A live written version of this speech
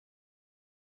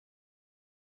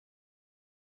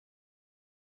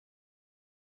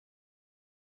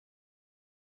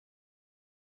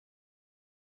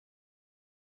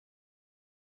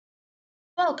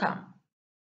Welcome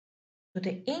to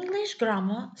the English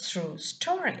Grammar Through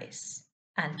Stories.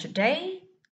 And today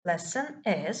lesson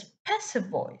is passive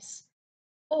voice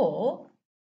or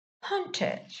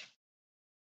haunted.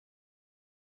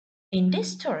 In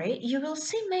this story, you will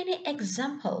see many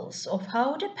examples of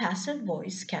how the passive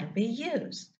voice can be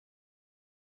used.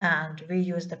 And we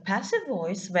use the passive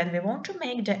voice when we want to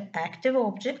make the active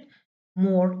object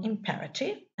more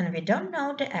imperative and we don't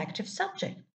know the active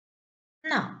subject.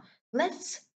 Now,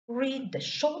 let's read the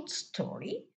short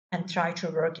story and try to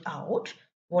work out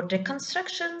what the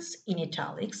constructions in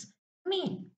italics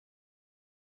mean.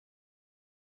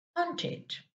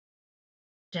 Haunted.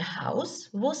 The house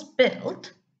was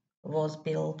built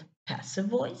passive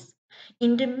voice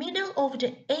in the middle of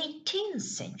the 18th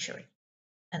century,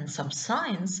 and some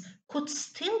signs could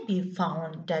still be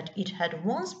found that it had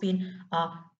once been a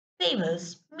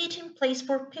famous meeting place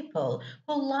for people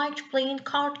who liked playing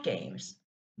card games.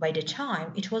 By the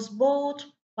time it was bought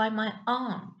by my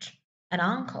aunt and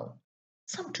uncle,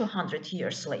 some 200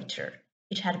 years later,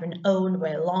 it had been owned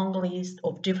by a long list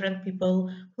of different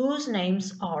people whose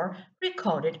names are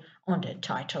recorded on the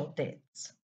title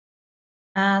deeds.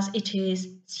 As it is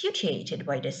situated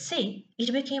by the sea,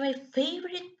 it became a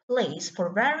favorite place for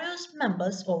various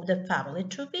members of the family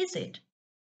to visit.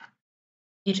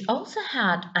 It also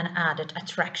had an added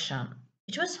attraction.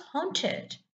 It was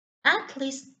haunted. At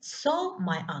least so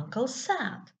my uncle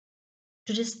said.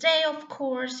 To this day, of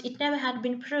course, it never had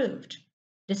been proved.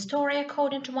 The story,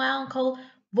 according to my uncle,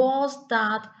 was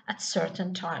that at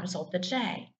certain times of the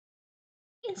day,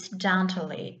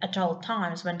 incidentally, at all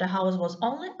times when the house was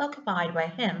only occupied by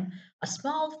him, a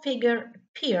small figure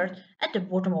appeared at the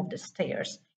bottom of the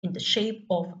stairs in the shape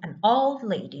of an old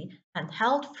lady and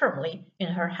held firmly in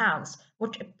her hands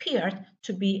what appeared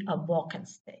to be a walking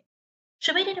stick.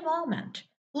 She waited a moment,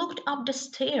 looked up the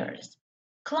stairs,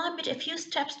 climbed a few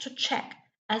steps to check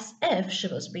as if she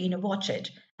was being watched,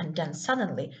 and then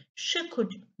suddenly she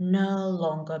could no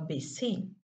longer be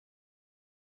seen.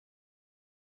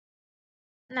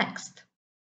 Next.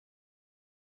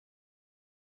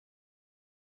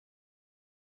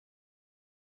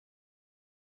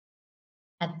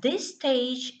 At this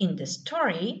stage in the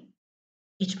story,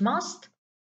 it must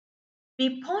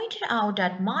be pointed out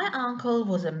that my uncle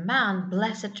was a man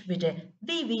blessed with a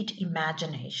vivid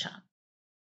imagination.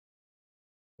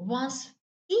 Once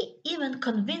he even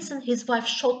convinced his wife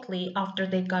shortly after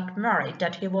they got married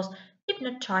that he was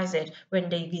hypnotized when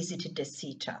they visited the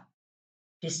theater.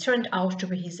 This turned out to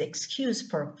be his excuse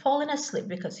for falling asleep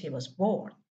because he was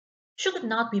bored. She could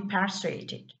not be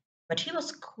persuaded, but he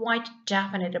was quite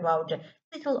definite about the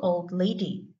little old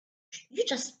lady. You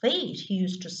just wait, he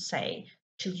used to say,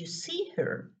 till you see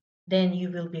her. Then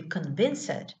you will be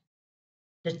convinced.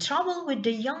 The trouble with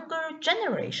the younger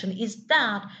generation is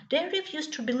that they refuse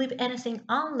to believe anything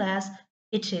unless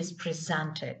it is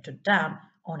presented to them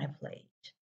on a plate.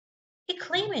 He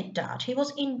claimed that he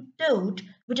was endowed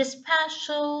with a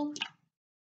special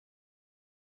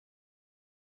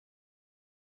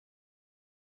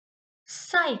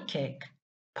psychic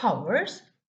powers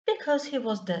because he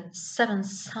was the seventh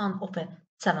son of a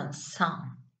seventh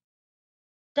son.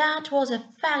 That was a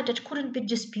fact that couldn't be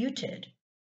disputed.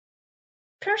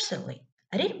 Personally,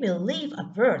 I didn't believe a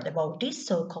word about these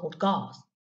so-called ghosts.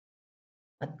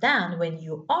 But then when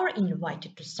you are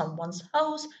invited to someone's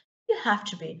house, you have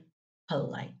to be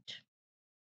polite.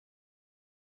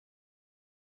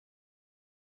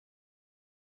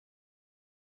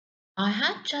 I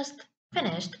had just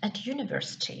finished at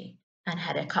university and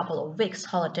had a couple of weeks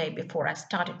holiday before I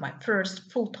started my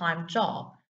first full-time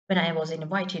job when I was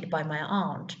invited by my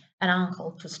aunt and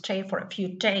uncle to stay for a few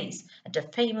days at the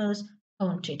famous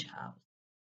haunted house.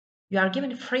 You are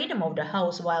given freedom of the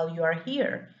house while you are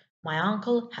here, my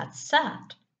uncle had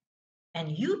said,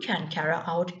 and you can carry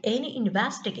out any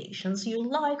investigations you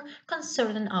like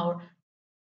concerning our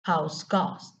house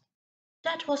ghost.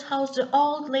 That was how the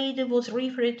old lady was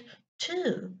referred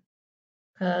to,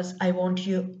 because I want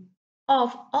you,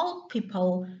 of all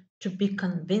people, to be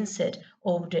convinced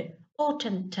of the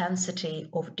authenticity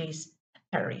of this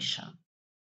apparition.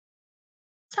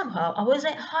 Somehow, I was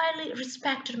a highly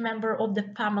respected member of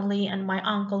the family, and my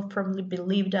uncle firmly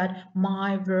believed that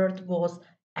my word was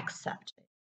accepted.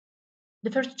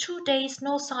 The first 2 days,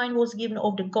 no sign was given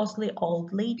of the ghostly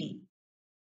old lady.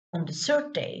 On the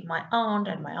third day, my aunt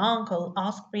and my uncle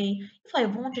asked me if I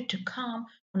wanted to come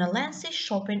on a lengthy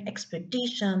shopping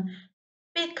expedition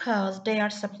because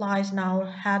their supplies now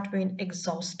had been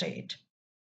exhausted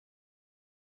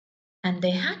and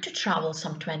they had to travel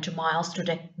some 20 miles to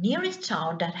the nearest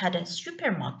town that had a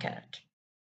supermarket.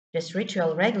 This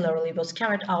ritual regularly was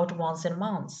carried out once a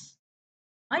month.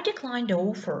 I declined the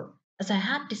offer as I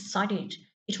had decided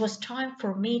it was time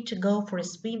for me to go for a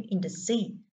swim in the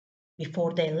sea.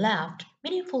 Before they left,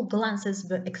 meaningful glances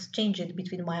were exchanged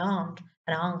between my aunt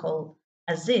and uncle,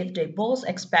 as if they both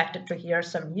expected to hear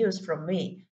some news from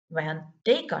me when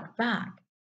they got back.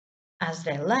 As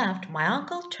they left, my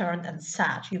uncle turned and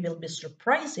said, "You will be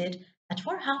surprised at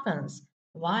what happens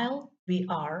while we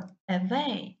are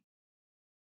away."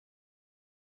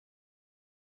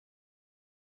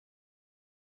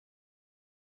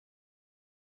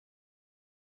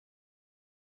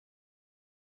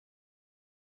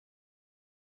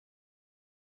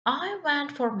 I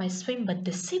went for my swim, but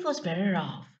the sea was very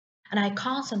rough, and I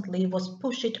constantly was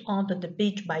pushed onto the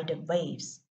beach by the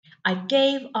waves. I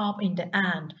gave up in the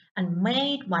end and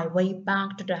made my way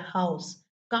back to the house,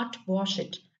 got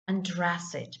washed and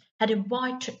dressed, had a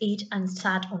bite to eat, and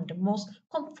sat on the most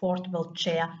comfortable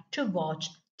chair to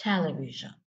watch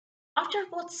television. After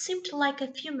what seemed like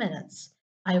a few minutes,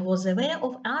 I was aware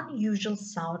of unusual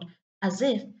sound as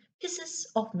if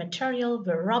pieces of material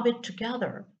were rubbed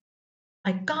together.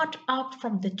 I got up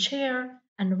from the chair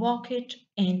and walked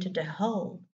into the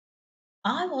hall.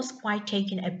 I was quite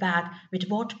taken aback with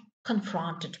what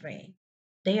confronted me.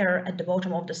 There, at the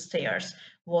bottom of the stairs,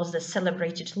 was the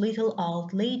celebrated little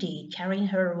old lady carrying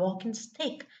her walking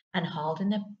stick and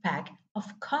holding a pack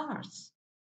of cards.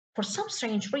 For some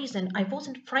strange reason, I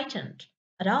wasn't frightened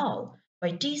at all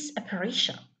by this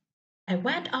apparition. I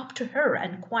went up to her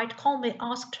and quite calmly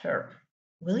asked her,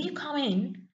 "Will you come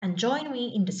in and join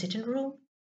me in the sitting room?"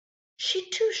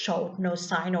 She too showed no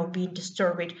sign of being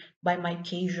disturbed by my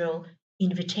casual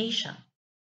invitation.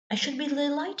 "I should be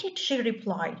delighted," she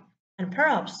replied, "and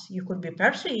perhaps you could be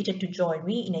persuaded to join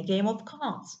me in a game of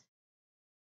cards."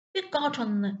 We got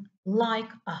on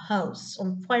like a house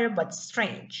on fire, but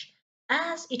strange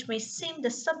as it may seem,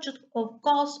 the subject of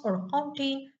ghosts or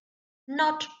haunting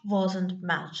not wasn't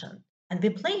mentioned, and we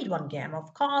played one game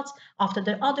of cards after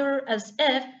the other as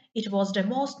if it was the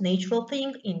most natural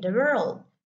thing in the world.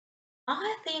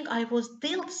 I think I was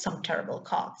dealt some terrible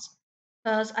cards,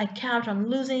 because I kept on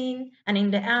losing, and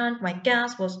in the end, my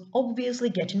guest was obviously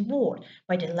getting bored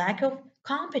by the lack of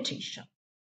competition.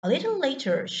 A little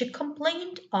later, she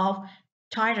complained of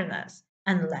tiredness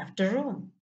and left the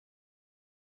room.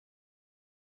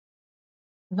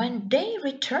 When they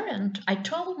returned, I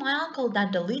told my uncle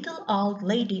that the little old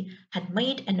lady had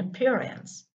made an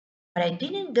appearance, but I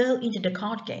didn't go into the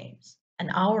card games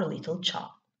and our little chat.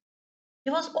 He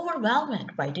was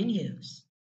overwhelmed by the news.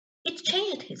 It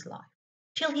changed his life.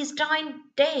 Till his dying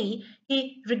day,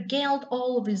 he regaled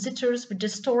all visitors with the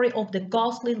story of the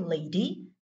ghostly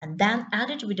lady and then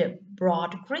added with a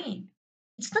broad grin,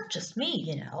 "It's not just me,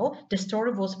 you know. The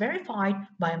story was verified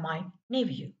by my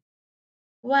nephew."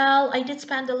 Well, I did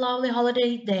spend a lovely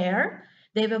holiday there.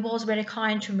 They were both very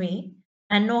kind to me,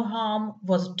 and no harm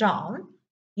was done.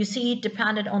 You see, it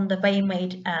depended on the way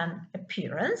made an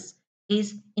appearance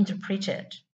is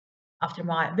interpreted. After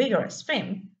my vigorous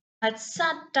swim, I'd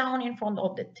sat down in front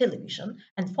of the television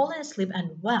and fallen asleep,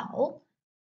 and well,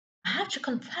 I have to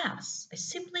confess, I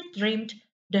simply dreamed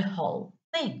the whole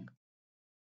thing.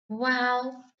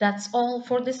 Well, that's all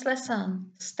for this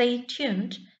lesson. Stay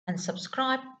tuned and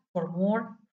subscribe for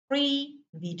more free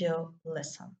video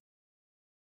lessons.